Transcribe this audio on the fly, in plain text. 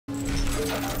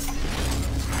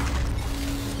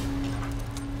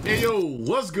Hey yo,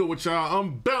 what's good with y'all?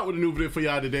 I'm back with a new video for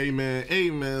y'all today, man. Hey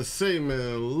man, say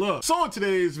man, look. So in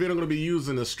today's video, I'm gonna be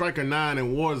using the Striker 9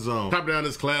 in Warzone. Copy down,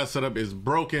 this class setup is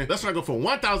broken. Let's try to go for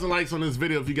 1,000 likes on this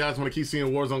video if you guys want to keep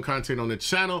seeing Warzone content on the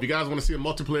channel. If you guys want to see a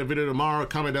multiplayer video tomorrow,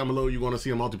 comment down below you want to see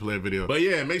a multiplayer video. But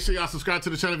yeah, make sure y'all subscribe to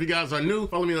the channel if you guys are new.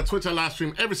 Follow me on Twitch. I live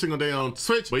stream every single day on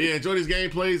Twitch. But yeah, enjoy these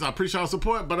gameplays. I appreciate y'all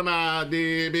support, but I'm out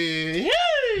there, baby.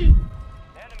 Hey!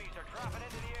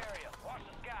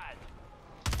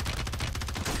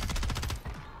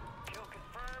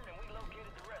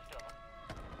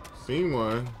 Seen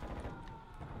one.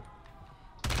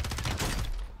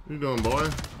 What you doing, boy?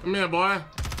 Come here, boy.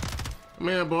 Come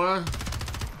here, boy.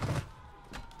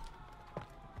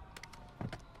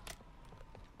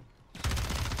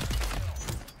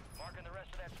 Marking the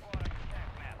rest of that squad on your attack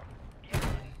map. Get it.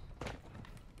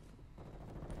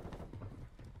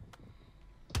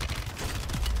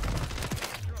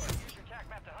 Use your attack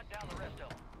map to hunt down the rest of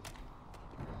them.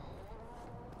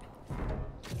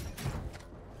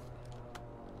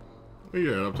 Where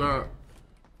you at, up top?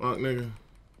 Fuck, nigga.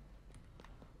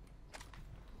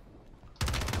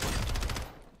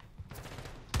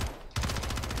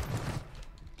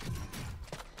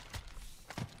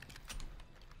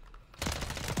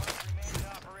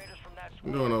 What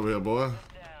you doing over here, boy?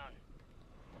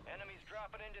 Enemies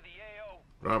dropping into the AO.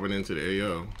 Dropping into the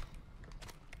AO.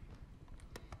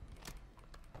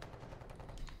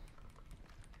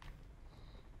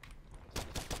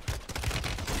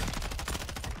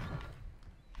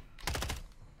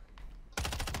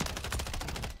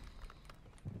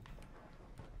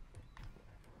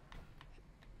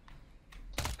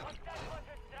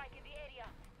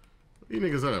 Where you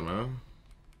niggas at, man?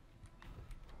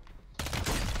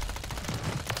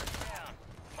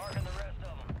 Marking the rest of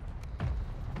them.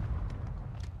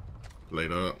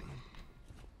 Laid up.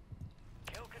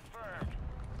 Kill confirmed.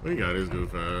 We got this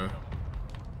goof ass.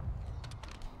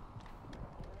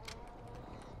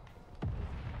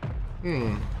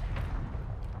 And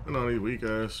all these weak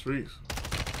ass streets.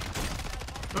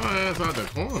 Oh, ass out the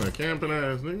corner, camping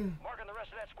ass nigga. Marking the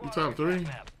rest of that squad. You top three?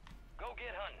 Go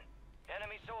get hunting.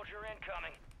 Enemy soldier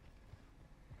incoming.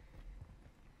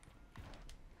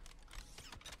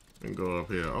 And go up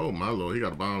here. Oh my lord, he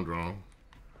got a bomb drone.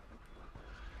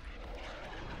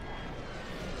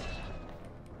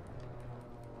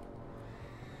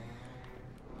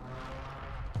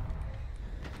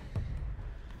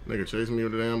 Nigga chasing me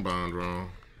with a damn bomb drone.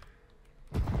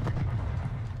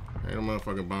 Ain't no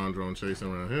motherfucking bomb drone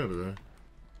chasing around here today.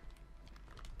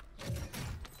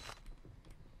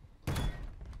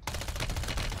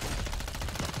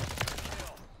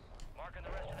 Marking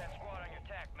the rest of that squad on your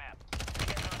attack map.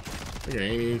 Nigga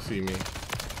ain't even see me.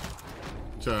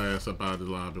 Get your ass up out of the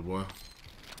lobby, boy.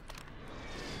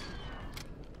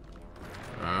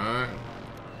 Alright.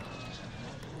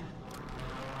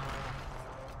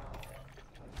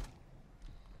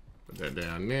 Put that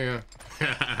down there.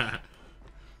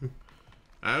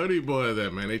 How these boys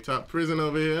at, man? They top prison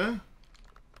over here.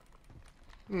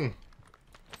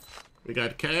 We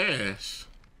got cash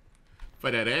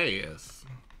for that ass.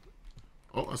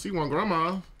 Oh, I see one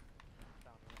grandma.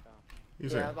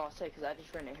 Yeah, I was gonna say, because I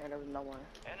just ran in here and there was no one.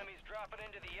 Enemies dropping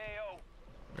into the AO.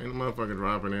 Ain't no motherfucker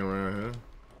dropping in around here.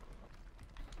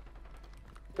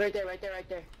 Right there, right there, right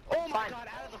there. Oh my god,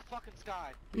 out of the fucking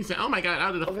sky. He said, oh my god,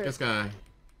 out of the Over fucking here. sky.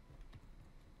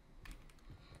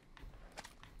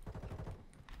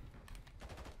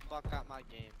 Fuck out my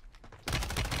game.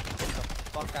 Get the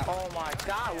fuck out. Oh my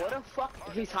god, what the fuck?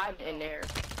 He's hiding in there.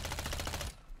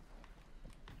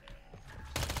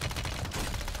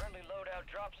 Friendly loadout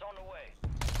drops on the way.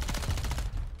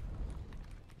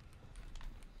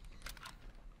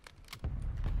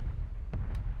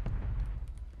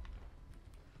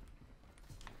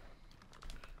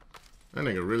 That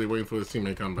nigga really waiting for his teammate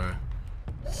to come by.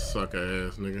 Sucker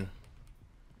ass nigga.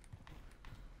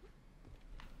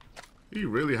 He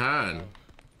really hiding.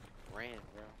 Ran,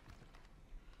 bro.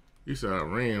 You said I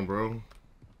ran, bro.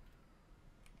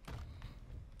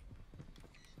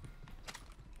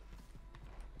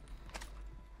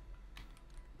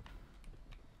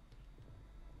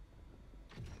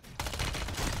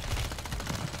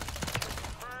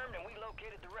 Confirmed, and we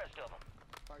located the rest of them.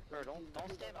 Bro,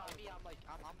 don't stand by me. I'm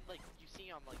like, you see,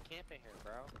 I'm like camping here,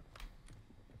 bro.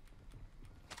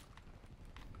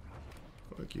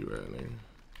 Fuck you, that nigga.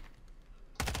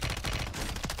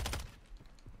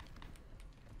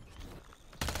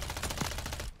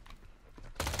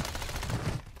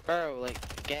 Bro, like,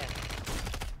 again.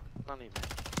 Not even.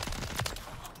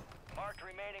 Marked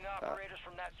remaining operators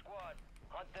from that squad.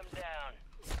 Hunt them down.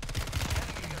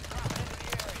 Enemies are dropping into the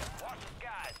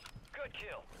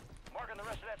kill. Marking the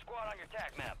rest of that squad on your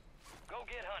attack map. Go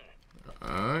get hunting.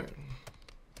 Alright.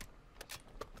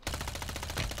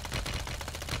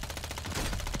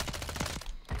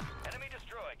 Enemy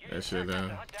destroyed. Use That shit your attack down.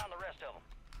 to hunt down the rest of them.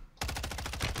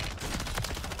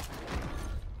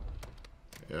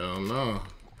 Hell no.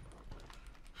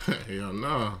 Hell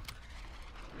no.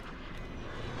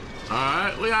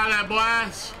 Alright, we out there,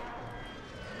 boys.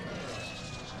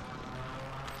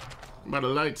 By the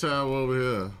light tower over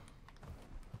here.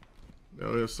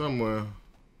 Over here somewhere.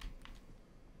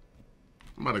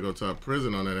 I'm about to go to a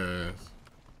prison on that ass.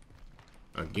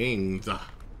 Again.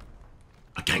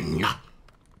 Again.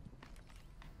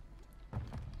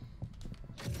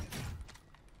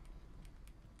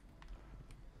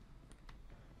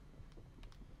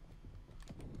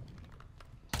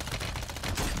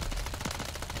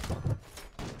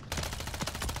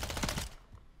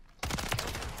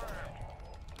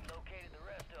 Located the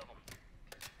rest of them.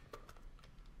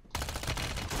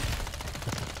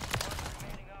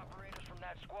 Remaining operators from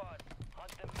that squad.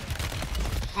 Hunt them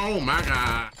down. Oh my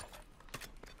god.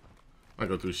 I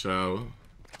go through shower.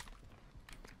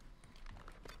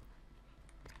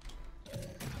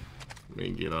 Let me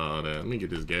get all that. Let me get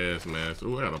this gas mask.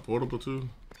 Oh, I got a portable too.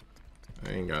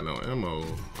 I ain't got no ammo.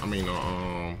 I mean,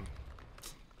 no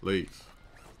plates.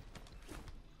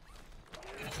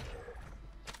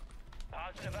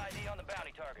 Positive ID on the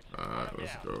bounty targets. Alright,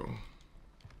 let's go.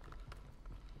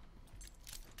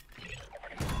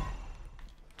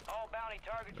 All bounty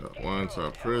targets. Got one to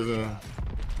a prison.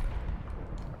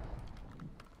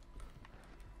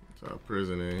 To a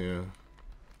prison in here.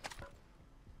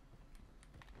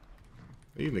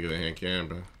 These niggas in here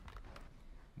camping.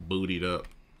 Bootied up.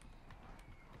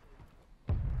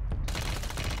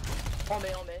 On me,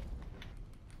 on me.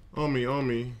 On me, on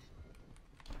me.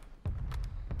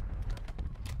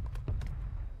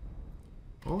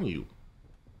 On you.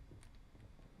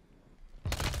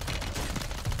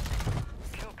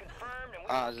 Kill confirmed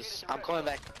and we I'm coming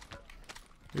back.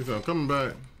 He said, I'm coming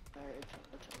back. Alright,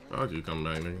 Thought you come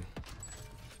back, nigga.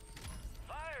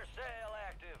 Fire sale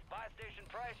active. Buy station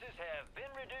prices have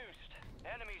been reduced.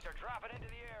 Enemies are dropping into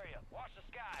the area. Watch the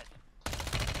skies.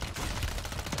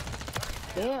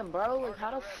 damn, bro. Like,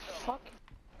 how the fuck?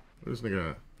 Where's this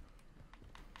nigga at?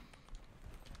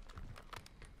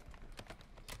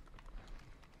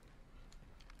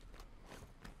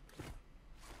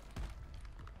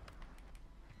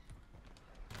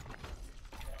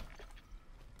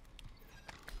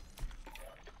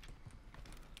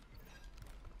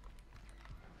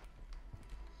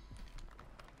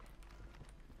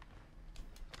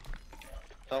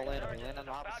 Don't land on me. Land on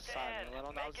the opposite side. Land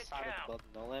on the opposite side of the building.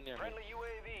 Don't land near me. Friendly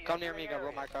UAV. Come near me, go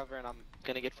roll my cover, and I'm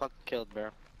gonna get fucking killed, bro.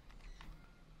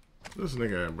 This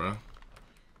nigga at, bro?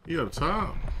 He up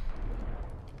top.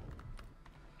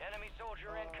 Enemy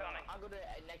soldier incoming. I'll go to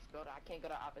the next building. I can't go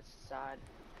to the opposite side.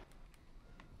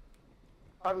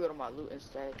 Probably go to my loot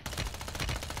instead.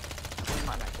 Never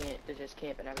mind, I can't. They're just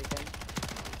camping everything.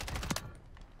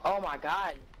 Oh my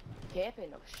god.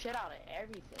 Camping the shit out of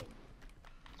everything.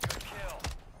 Good kill.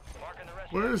 Marking the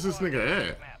rest Where of is this squad nigga on your at?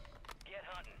 attack map. Get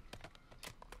hunting.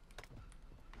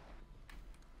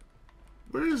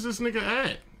 Where is this nigga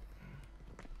at?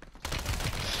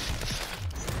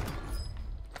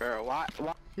 Bro, why?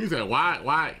 He said, why?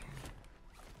 Advanced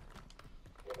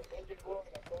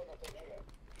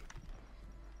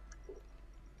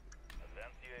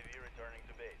UAV returning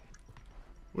to base.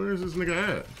 Where is this nigga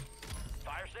at?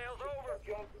 Fire sales over.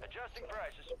 Adjusting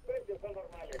prices.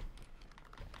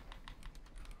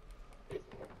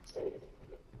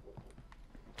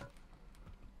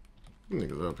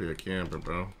 Niggas up here camping,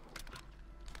 bro.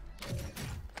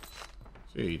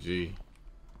 GG.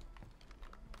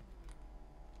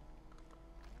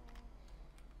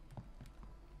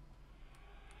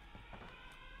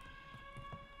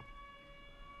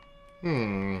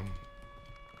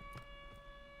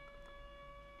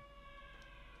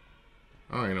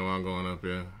 I don't even know why I'm going up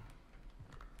here.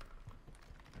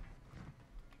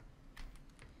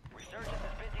 Resurgence has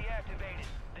been deactivated.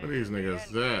 Where these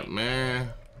niggas at, man?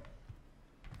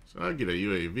 Should I get a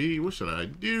UAV? What should I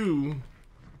do?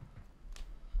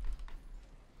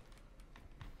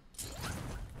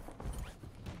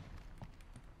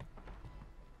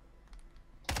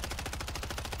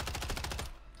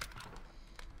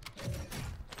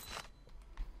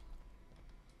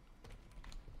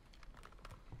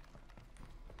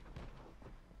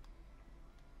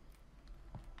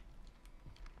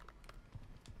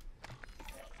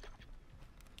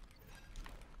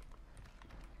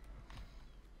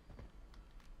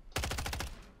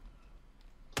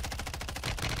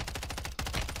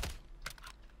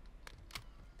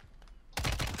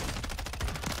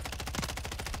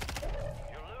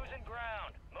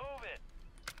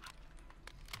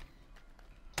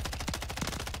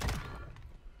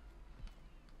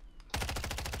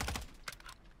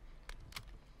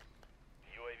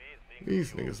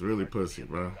 These niggas really pussy,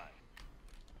 bro.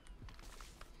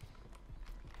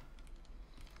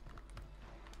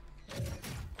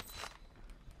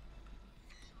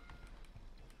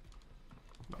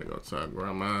 I go outside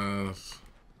grandma's.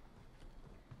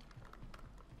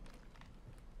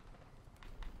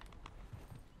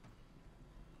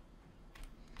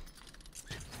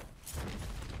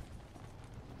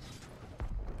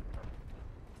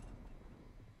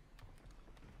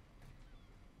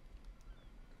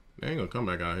 They ain't gonna come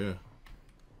back out here.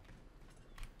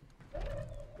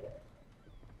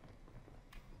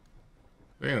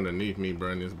 They underneath me,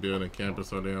 bro, in this building, camping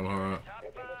so damn hard.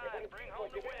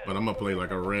 But I'm gonna play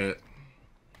like a rat.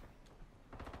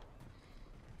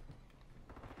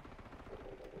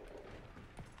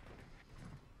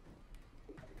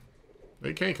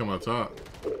 They can't come out top.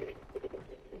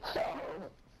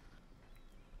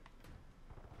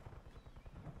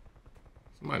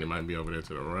 Somebody might be over there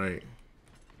to the right.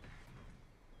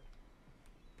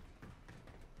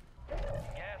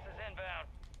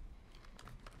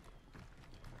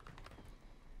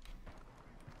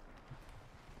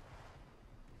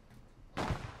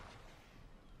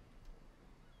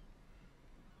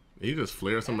 He just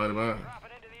flare somebody by.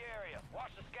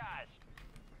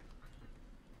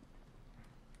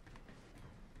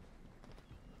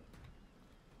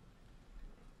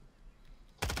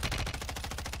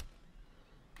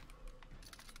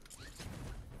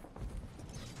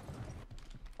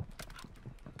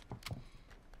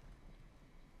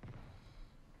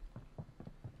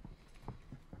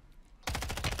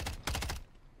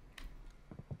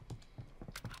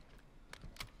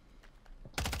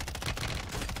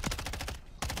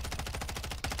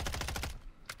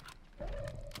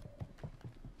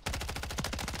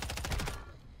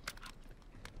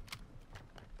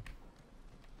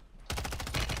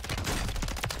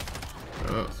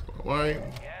 White.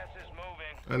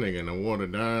 That nigga in the water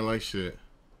dying like shit.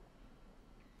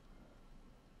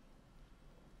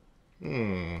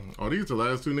 Oh, these the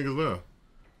last two niggas left.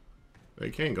 They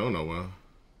can't go nowhere.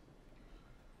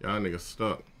 Y'all niggas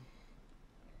stuck.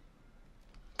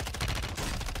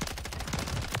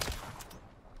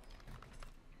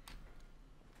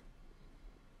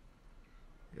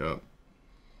 Yup.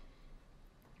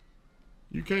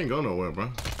 You can't go nowhere,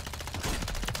 bro.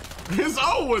 It's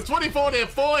over. 24 on that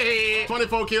forehead.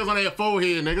 24 kills on that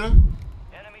forehead, nigga.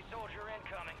 Enemy soldier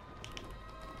incoming.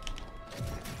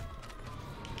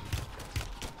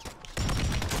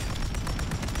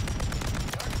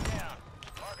 Target down.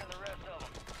 Marking the rest of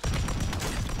them.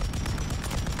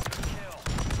 Kill.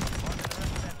 Marking the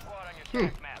rest of that squad on your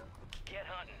track map. Get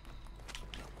hunting.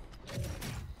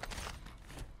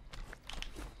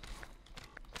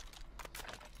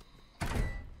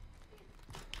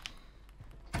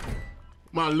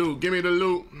 My loot, give me the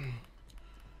loot.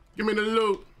 Give me the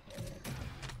loot.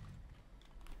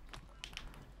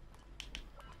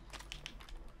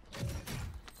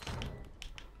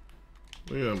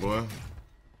 Where you at, boy?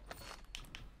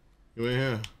 You in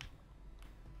here?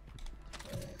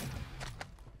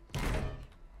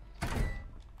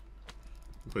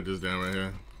 Put this down right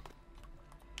here.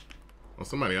 Oh,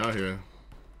 somebody out here.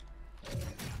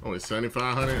 Only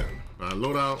 7,500.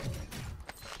 Loadout.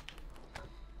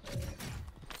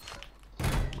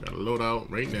 Loadout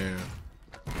right now.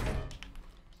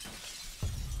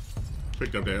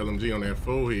 Picked up that LMG on that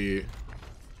forehead.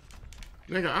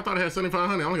 Nigga, I thought I had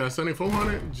 7,500. I only got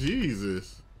 7,400.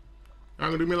 Jesus. Y'all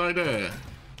gonna do me like that?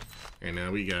 And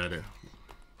now we got it.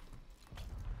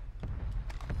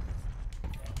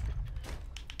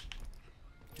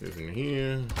 It's in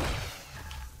here. You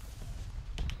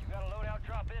got a loadout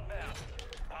drop inbound.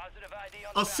 Positive ID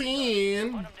on the A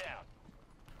scene. Hunt 'em down.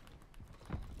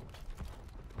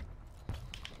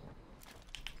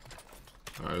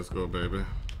 Alright, let's go, baby.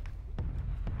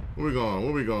 Where we going?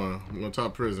 Where we going? We're going to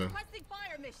top prison.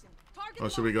 Or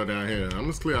should we go down here? I'm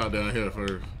gonna clear out down here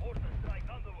first.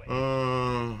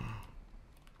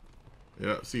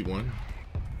 Yeah, see one.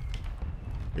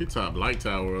 He top light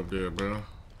tower up there, bro.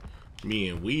 Me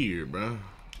and weird, bro.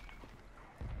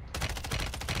 Kill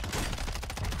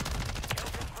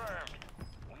confirmed.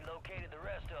 We located the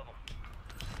rest of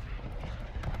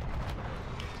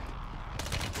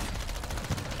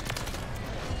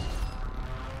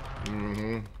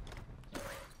them.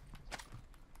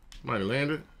 Might have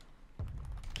landed.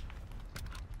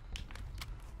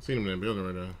 Seen him in that building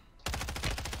right now.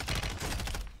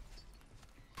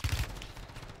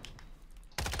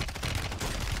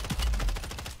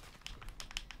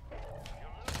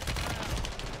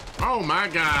 Oh my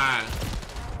God!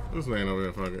 Let's land over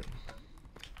there, fuck it.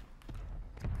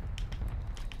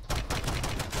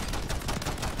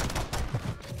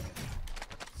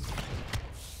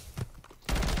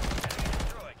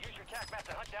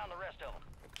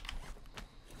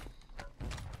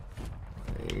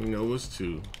 it's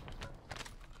 2.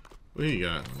 What he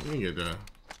got? Let me get that.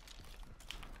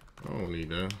 I don't need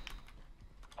that.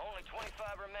 Only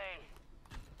 25 remain.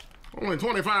 Only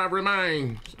 25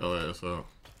 remain. Oh, ass up.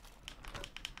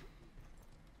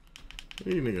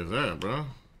 Where you niggas at, bro?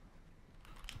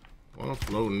 Well, I'm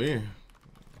floating in.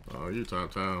 Oh, you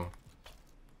top town.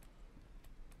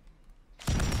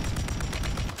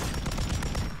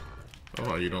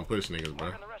 Oh, you don't push niggas, bro.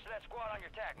 Marking the rest of that squad on your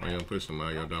tack Oh, you don't push them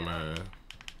out, your dumb ass.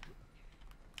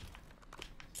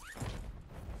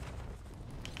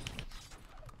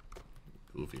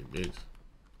 Goofy bitch.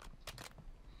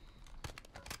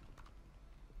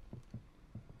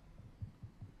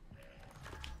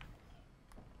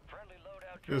 Friendly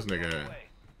loadout This drone nigga on the at? way.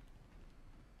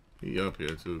 He up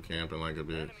here too, camping like a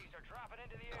bitch. Enemies are dropping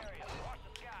into the area. Watch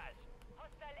the skies.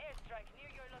 Hostile airstrike near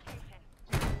your location.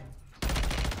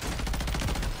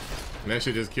 And that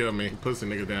shit just killed me. Pussy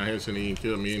niggas down here shouldn't even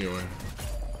kill me anyway.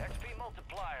 XP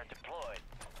multiplier deployed.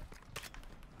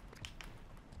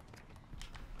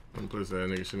 Them pussy that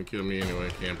nigga shouldn't kill me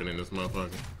anyway, camping in this motherfucker.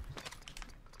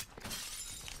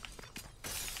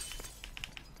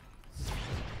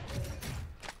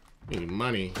 Need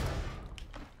money.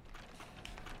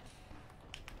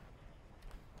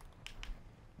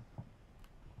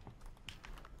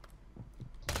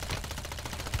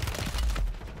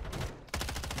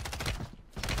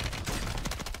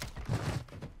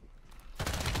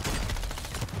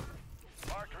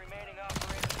 Marked remaining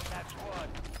operators in that squad.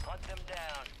 Hunt them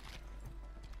down.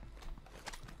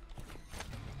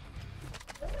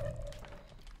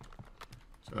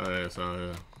 Y'all ass out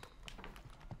here.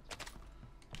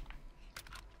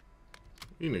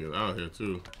 These niggas out here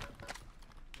too.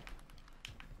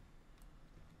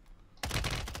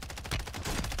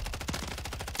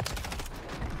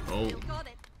 Oh. Still got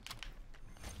it.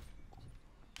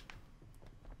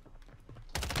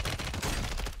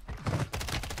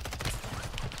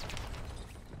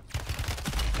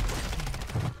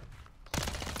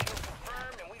 Kill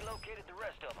confirmed, and we located the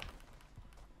rest of them.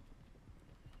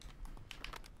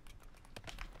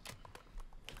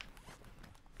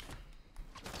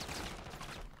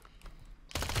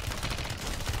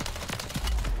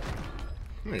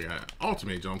 Nigga,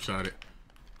 ultimate jump shot it.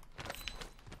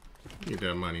 Get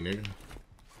that money, nigga.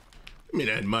 Give me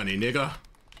that money, nigga.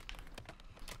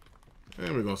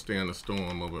 And we're gonna stay in the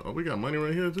storm over. Oh, we got money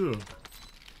right here too.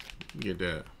 Get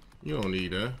that. You don't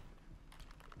need that.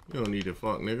 You don't need it,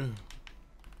 fuck, nigga.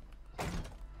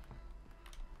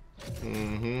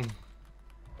 Mm-hmm.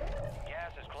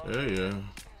 Gas is close. Yeah, yeah.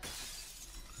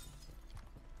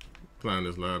 Climb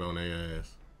this ladder on their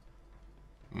ass.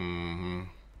 Mm-hmm.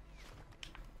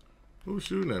 Who's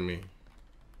shooting at me?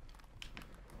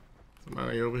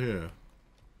 Somebody over here.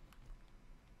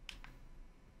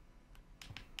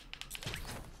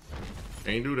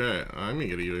 Can't do that. Let me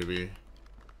get a UAV.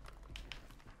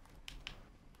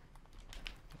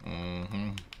 Mm-hmm.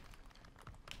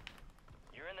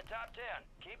 You're in the top 10.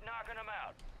 Keep knocking them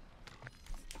out.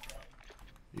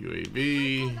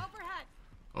 UAV. Overhead.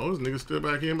 Oh, this nigga still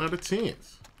back here by the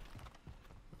tents.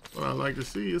 What I like to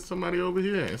see is somebody over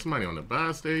here. And somebody on the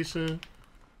buy station.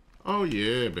 Oh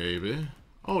yeah, baby.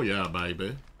 Oh yeah,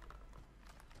 baby.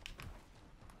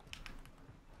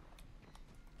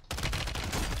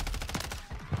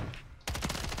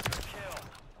 Kill.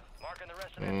 Marking the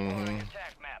rest of that squad on your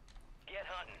attack map. Get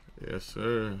hunting. Yes,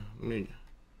 sir. Me.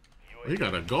 He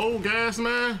got a gold gas,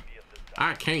 man.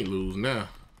 I can't lose now.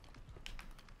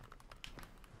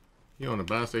 He on the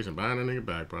buy station buying a nigga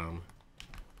back, probably.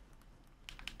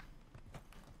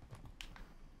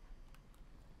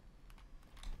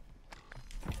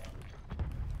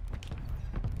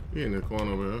 He in the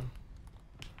corner over here.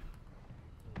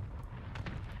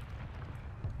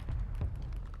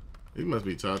 He must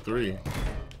be top 3. He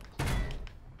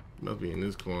must be in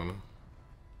this corner.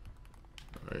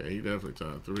 Oh, yeah, he definitely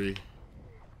top 3.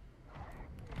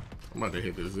 I'm about to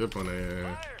hit the zip on that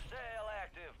ass. Fire sale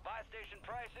active. Buy station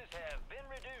prices have been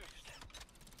reduced.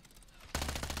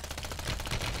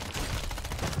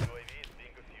 UAV is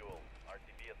being fuel.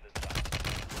 RTB at this time.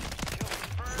 Kill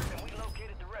confirmed, and we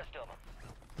located the rest of them.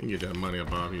 You can get that money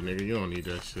up off you, nigga. You don't need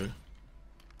that shit.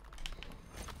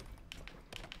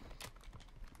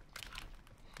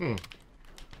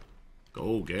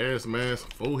 Gold gas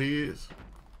mask, 4 heads.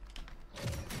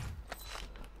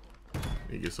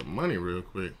 Need to get some money real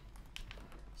quick.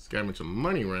 Scavenge some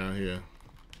money around here.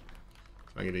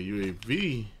 I get a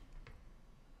UAV.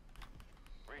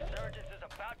 Resurgence is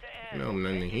about to end. No,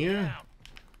 nothing Take it here. down.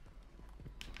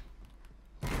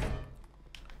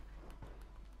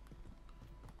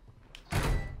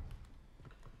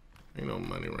 Ain't no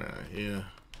money around here.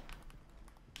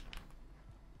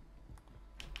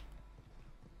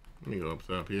 me go up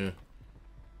top here.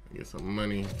 Get some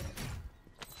money.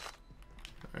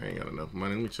 I ain't got enough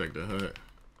money. Let me check the hut.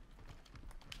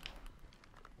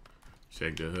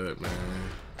 Check the hut, man.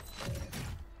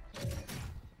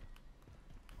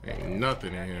 Ain't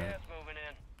nothing in here.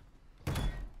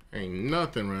 Ain't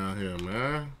nothing around here,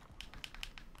 man.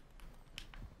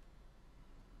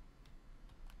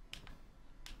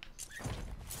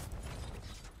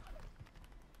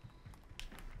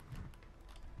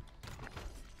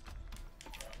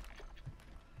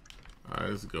 All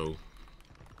right, let's go.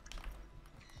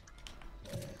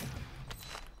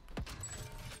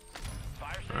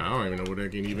 I don't even know what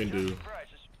that can even do.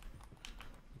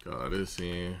 God, this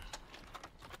in.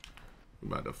 We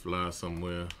about to fly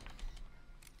somewhere.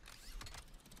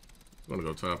 I'm gonna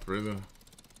go top prison.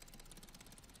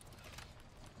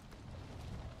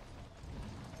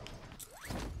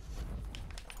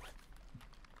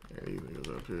 Yeah, these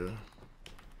niggas up here.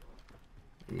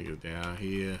 These niggas down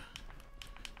here.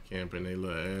 Camping their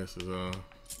little asses on.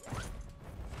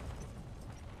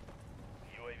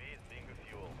 UAV is being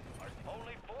refueled.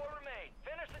 Only 4 remain.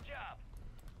 Finish the job.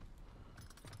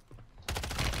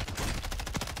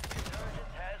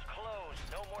 Resurgence has closed.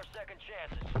 No more second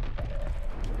chances.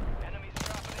 Enemies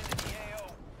dropping into the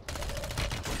AO.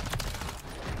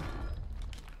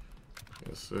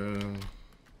 Yes,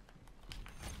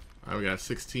 alright, we got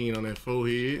 16 on that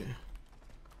forehead.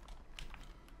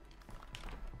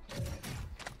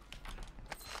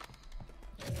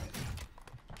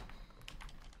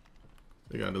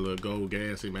 They got the little gold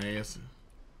gassy mask.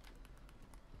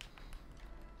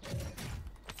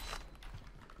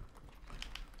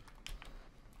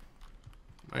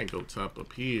 Might go top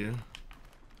up here.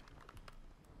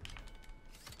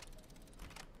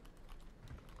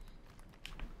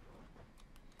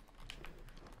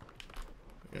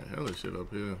 Got hella shit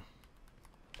up here.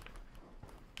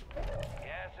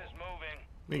 Gas is moving.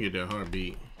 Let me get that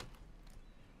heartbeat.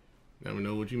 Never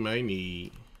know what you might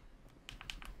need.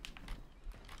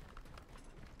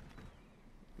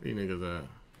 These niggas at?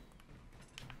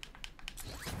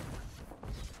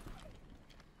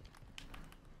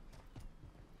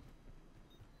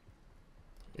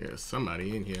 Yeah,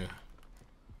 somebody in here.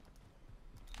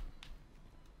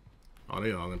 Oh,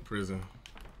 they all in prison.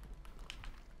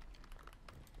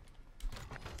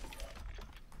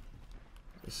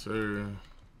 Yes, sir.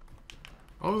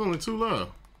 Oh, there's only 2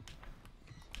 left.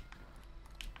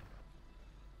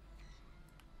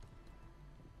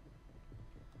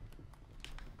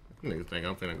 Niggas think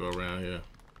I'm finna go around here.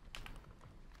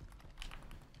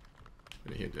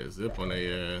 Finna hit that zip on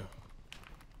their ass.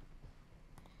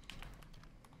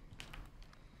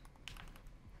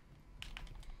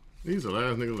 These are the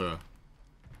last niggas left.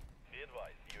 Be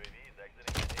advised, UAV is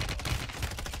exiting the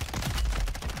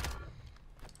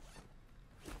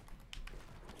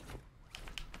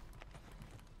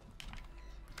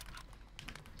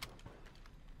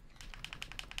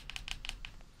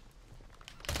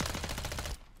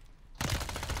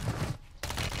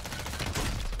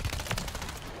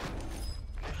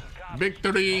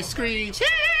Victory screech!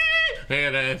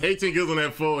 Man, 18 kills on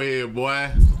that forehead,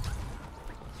 boy.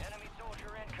 enemy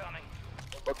soldier incoming.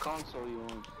 What console you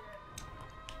on?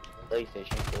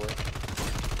 PlayStation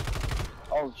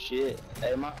 4. Oh shit.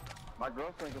 Hey, my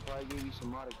girlfriend could probably give you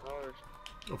some modded cars.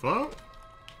 The fuck?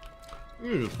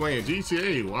 You was playing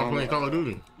GTA while I'm playing Call of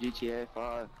Duty. GTA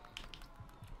 5.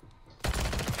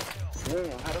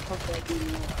 Damn, how the fuck that do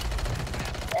you?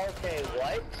 Okay,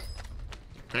 what?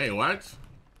 Hey, what?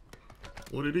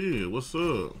 What it is? What's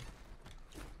up?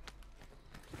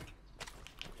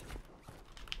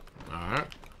 Alright.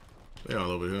 They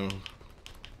all over here.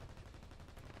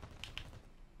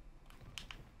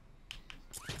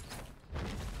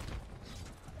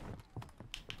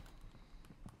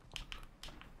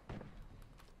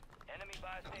 Enemy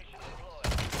buy station deployed.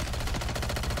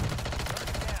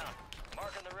 Target down.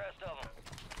 Marking the rest of them.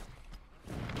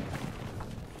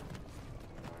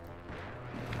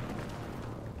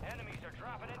 Enemies are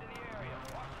dropping into the area.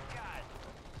 Watch the skies.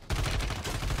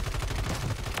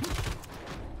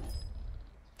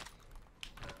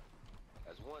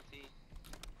 That's one team.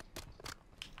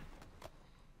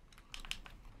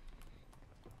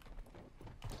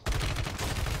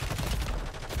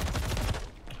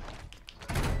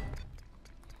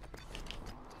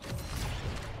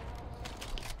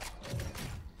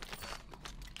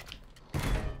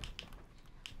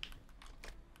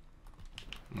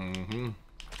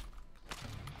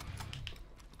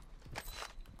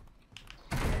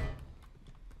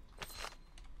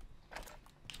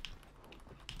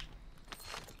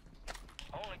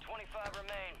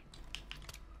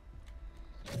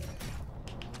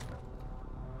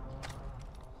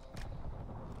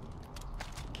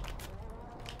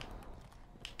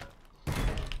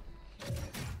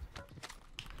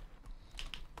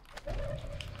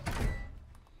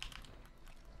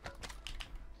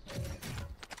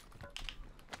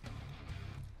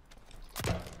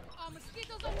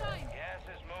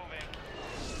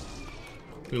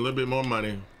 A little bit more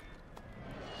money.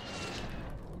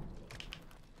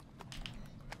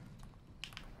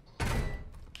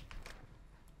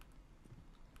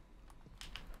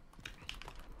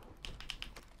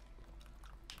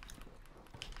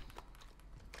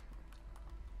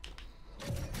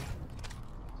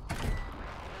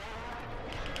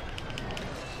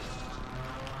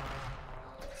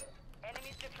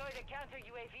 Enemies deployed a counter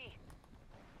UAV.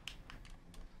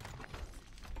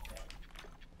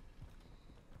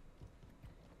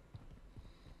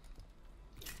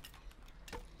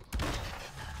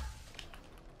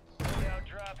 Loadout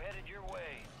drop headed your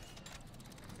way.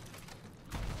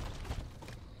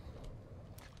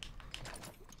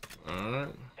 Alright.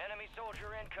 Enemy soldier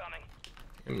incoming.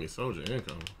 Enemy soldier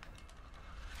incoming.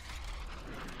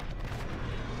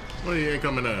 What are you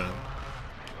incoming at?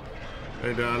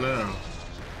 They down there.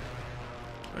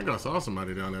 I think I saw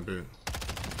somebody down that bit.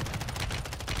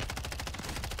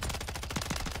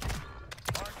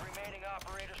 Mark remaining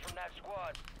operators from that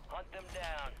squad. Hunt them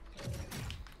down.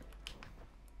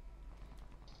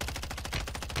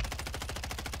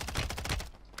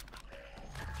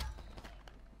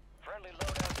 Friendly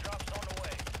loadout drops on the way.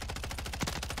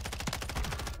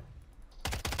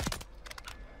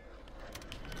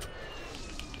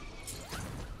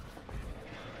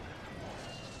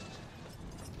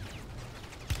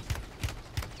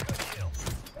 Good kill.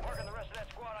 Marking the rest of that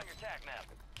squad on your tac map.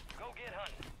 Go get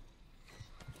hunting.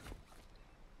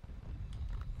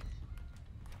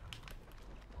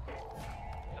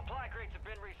 Supply crates have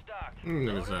been restocked.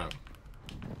 Niggas Load up. out.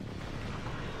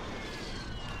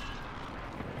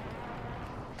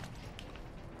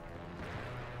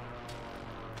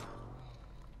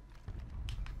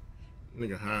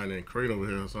 Nigga hiding in a crate over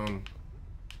here or something.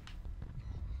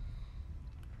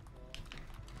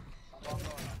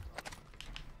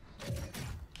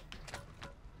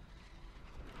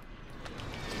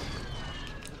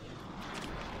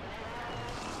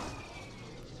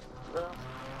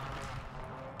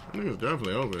 Nigga's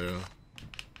definitely over there.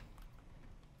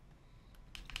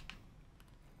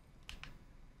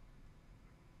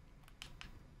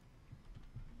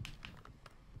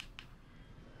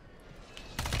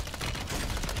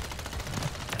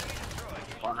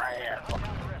 One right here. Hunt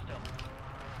down the rest of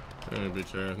them. That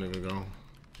bitch ass nigga gone.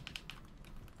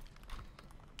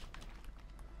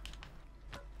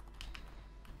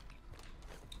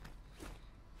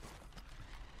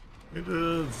 Get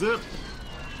the zip.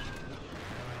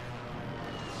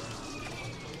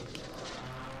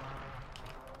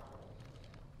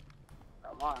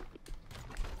 Come on.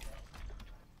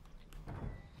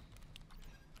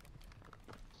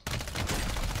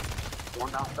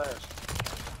 One downstairs.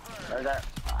 There's that.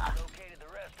 Located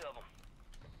the rest of them.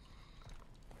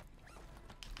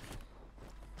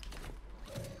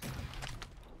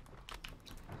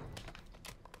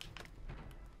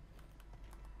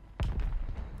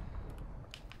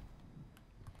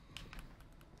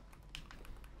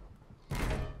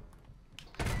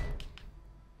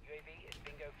 UAV is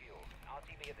bingo fuel.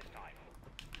 RTV at this time.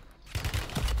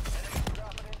 Enemies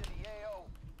dropping into the AO.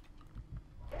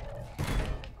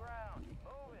 Hit ground.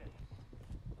 Move it.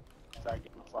 Start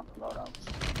getting fucking loadouts.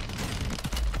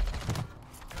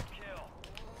 Good kill.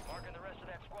 Marking the rest of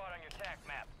that squad on your tac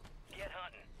map. Get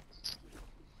hunting.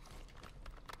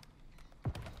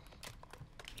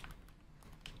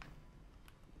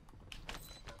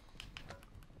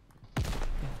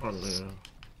 Oh man.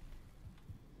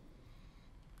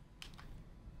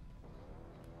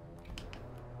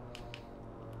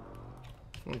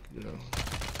 Fuck yeah.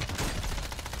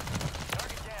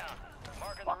 Target down.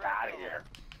 Marking the Fuck rest out of of them. here.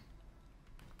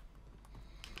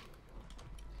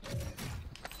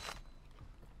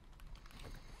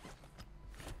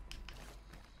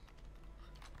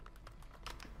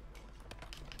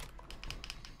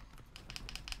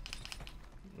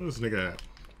 Where's this nigga at?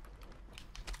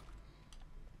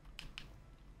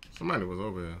 Somebody was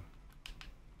over here.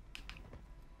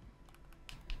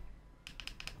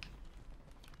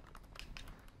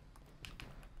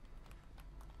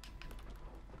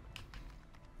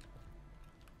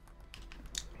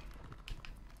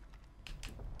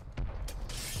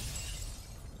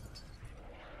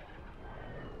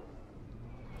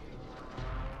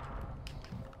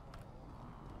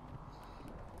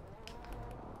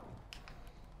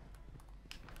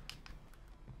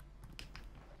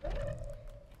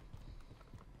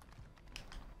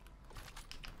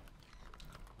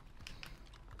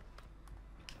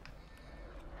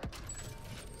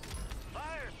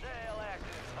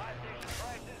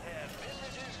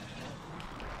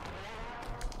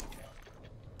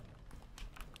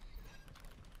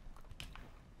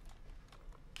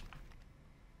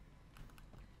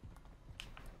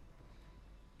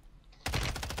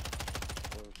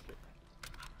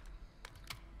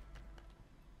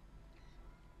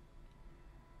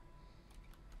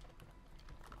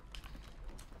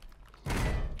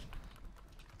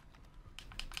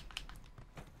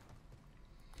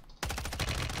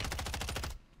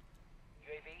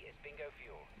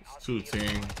 2 team.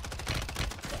 Resurgence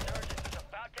is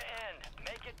about to end.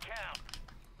 Make it count.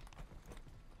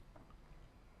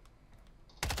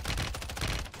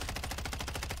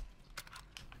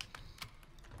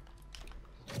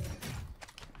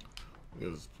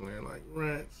 Niggas playing like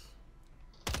rats.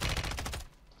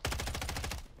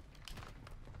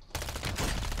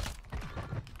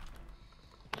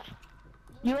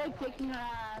 You ain't kicking her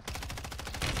ass.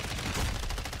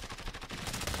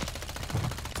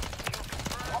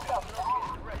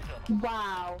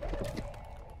 Wow.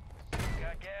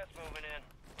 Got gas moving in.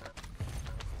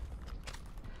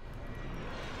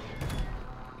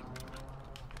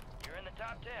 You're in the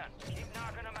top 10. Keep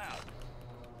knocking them out.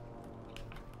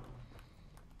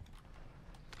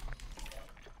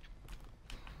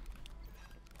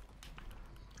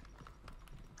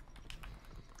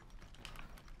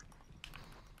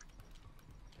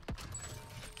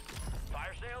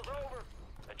 Fire sale's over.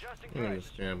 Adjusting price.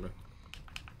 Niggas camping.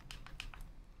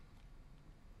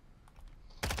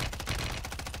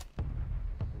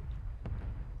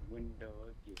 Window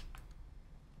again.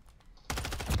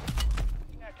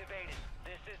 Activated.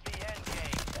 This is the end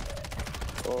game.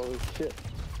 Holy shit.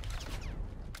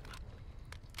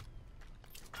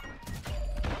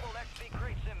 Double XP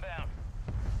crates inbound.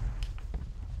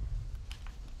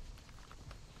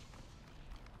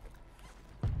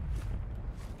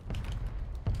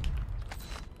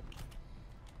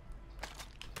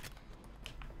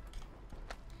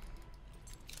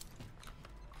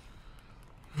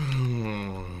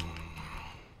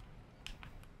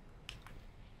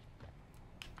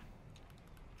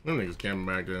 Them niggas camping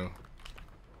back there.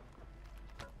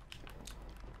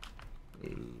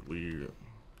 This is weird.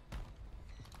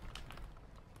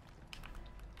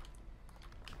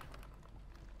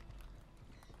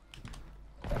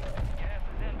 Gas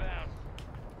is inbound.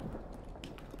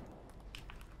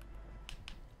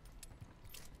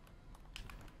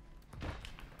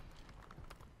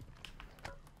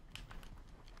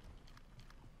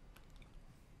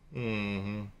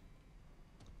 Mm-hmm.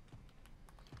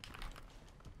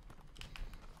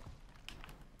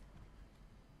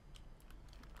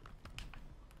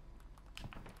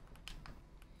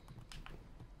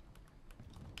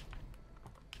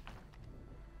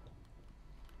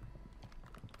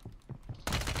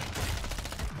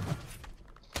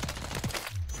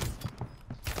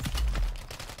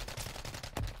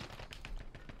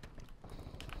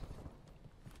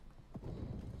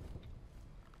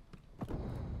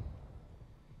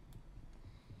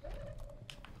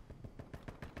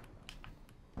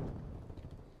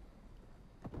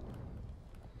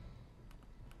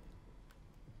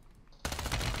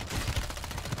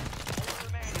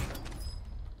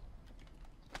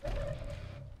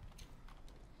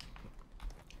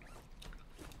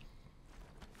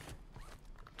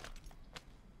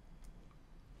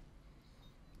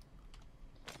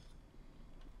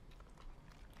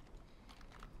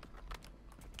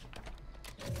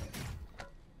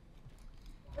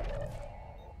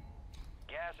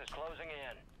 Gas is closing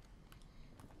in.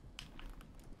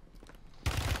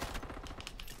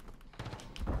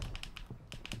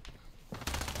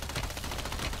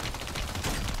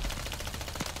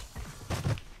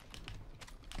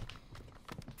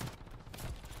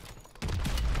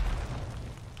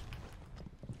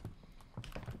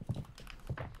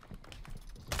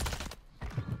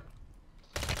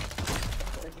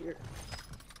 Right here.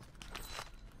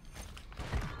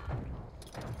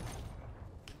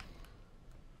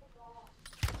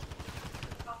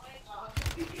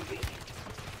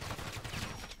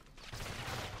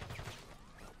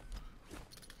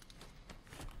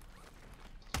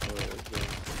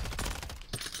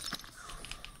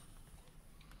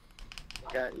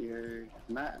 Got your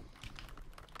map.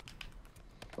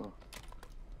 Oh.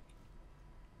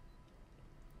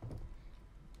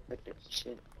 Look at this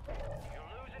shit. You're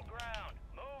losing ground.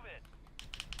 Move it.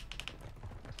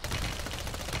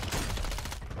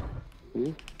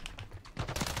 Hmm?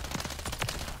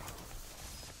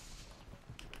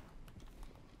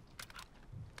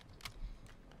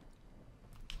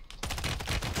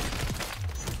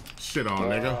 Shit on,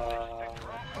 nigga. Picked the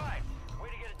wrong fight. Way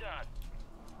to get it done.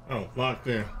 Oh, locked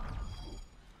in.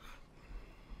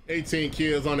 18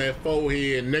 kills on that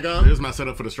forehead, nigga. Here's my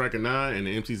setup for the Striker 9 and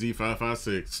the MTZ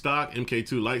 556. Stock,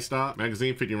 MK2 light stock,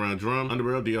 magazine 50 round drum,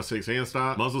 underbarrel DL6 hand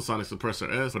stock, muzzle sonic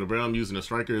suppressor S. For the barrel, I'm using the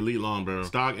Striker Elite long barrel.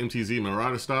 Stock, MTZ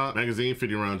Marauder stock, magazine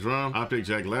 50 round drum, optic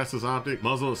Jack Glasses optic,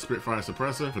 muzzle Spitfire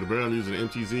suppressor. For the barrel, I'm using the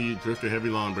MTZ Drifter heavy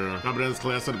long barrel. Copy that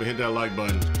class setup and hit that like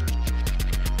button.